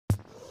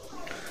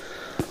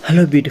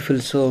Hello beautiful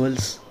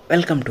souls,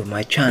 welcome to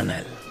my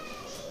channel.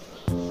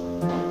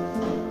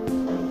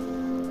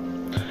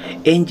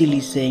 Angel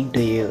is saying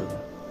to you,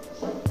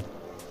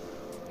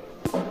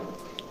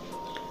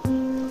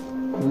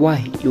 why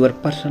your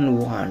person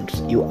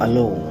wants you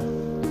alone.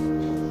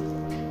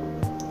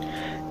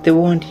 They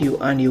want you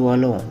and you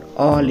alone.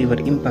 All your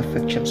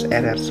imperfections,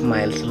 errors,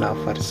 smiles,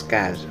 laughter,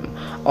 sarcasm,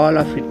 all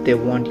of it they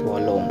want you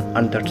alone,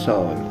 and that's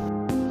all.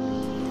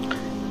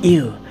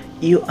 You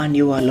and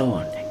you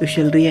alone. You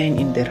shall reign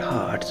in their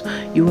hearts.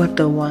 You are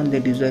the one they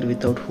deserve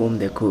without whom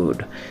they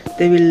could.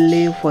 They will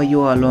live for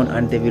you alone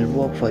and they will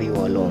work for you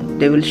alone.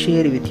 They will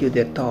share with you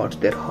their thoughts,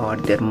 their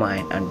heart, their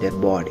mind and their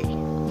body.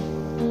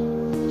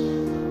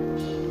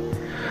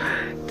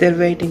 They're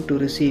waiting to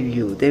receive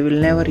you. They will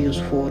never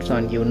use force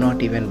on you,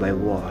 not even by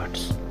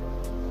words.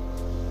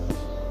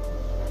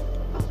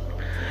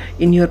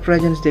 In your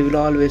presence, they will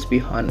always be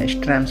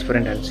honest,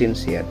 transparent and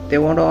sincere. They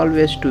want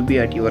always to be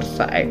at your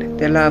side.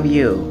 They love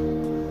you.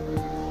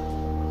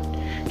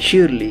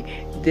 Surely,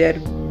 they are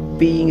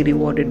being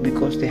rewarded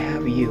because they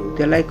have you.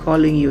 They like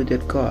calling you their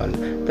girl,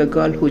 the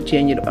girl who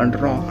changed and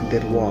rocked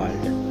their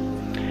world.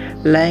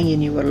 Lying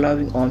in your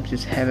loving arms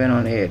is heaven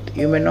on earth.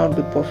 You may not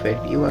be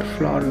perfect, you are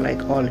flawed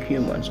like all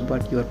humans,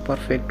 but you are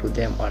perfect to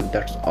them and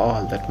that's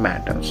all that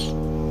matters.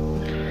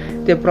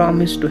 They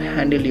promise to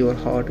handle your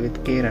heart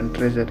with care and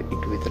treasure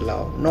it with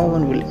love. No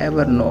one will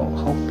ever know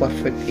how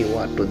perfect you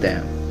are to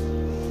them.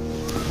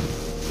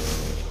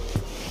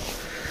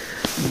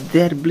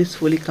 They are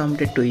blissfully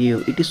committed to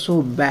you. It is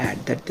so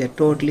bad that they are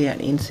totally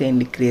and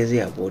insanely crazy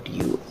about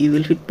you. You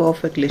will fit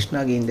perfectly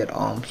snug in their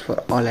arms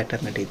for all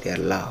eternity, their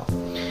love.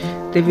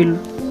 They will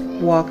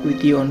walk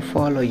with you and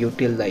follow you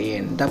till the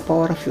end. The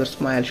power of your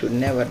smile should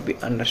never be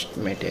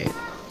underestimated.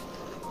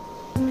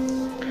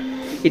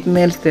 It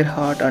melts their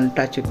heart and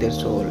touches their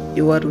soul.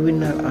 You are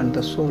winner and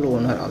the sole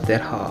owner of their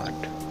heart.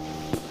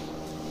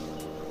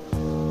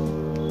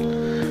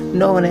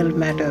 No one else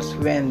matters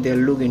when they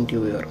look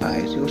into your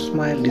eyes. Your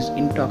smile is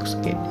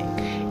intoxicating.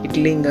 It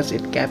lingers,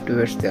 it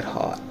captivates their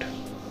heart.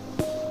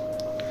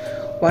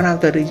 One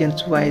of the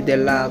reasons why they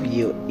love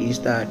you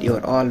is that you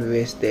are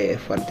always there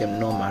for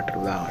them no matter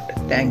what.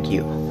 Thank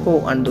you.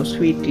 Oh, and those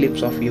sweet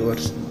lips of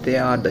yours, they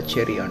are the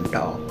cherry on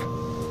top.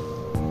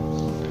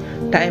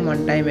 Time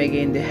and time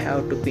again they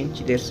have to pinch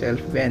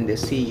themselves when they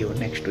see you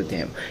next to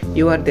them.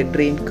 You are the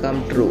dream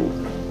come true.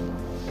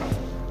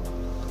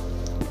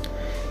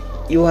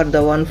 You are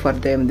the one for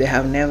them. They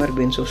have never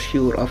been so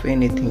sure of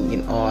anything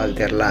in all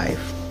their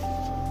life.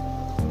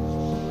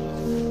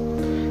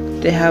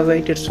 They have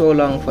waited so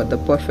long for the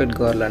perfect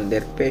girl and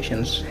their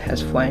patience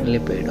has finally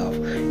paid off.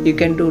 You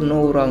can do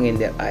no wrong in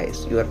their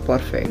eyes. You are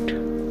perfect.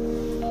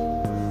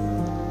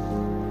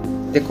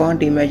 They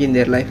can't imagine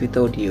their life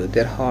without you.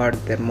 Their heart,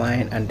 their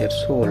mind and their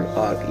soul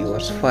are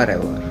yours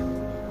forever.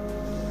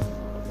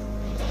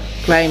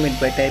 Claim it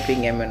by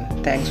typing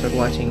Amen. Thanks for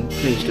watching.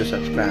 Please do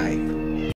subscribe.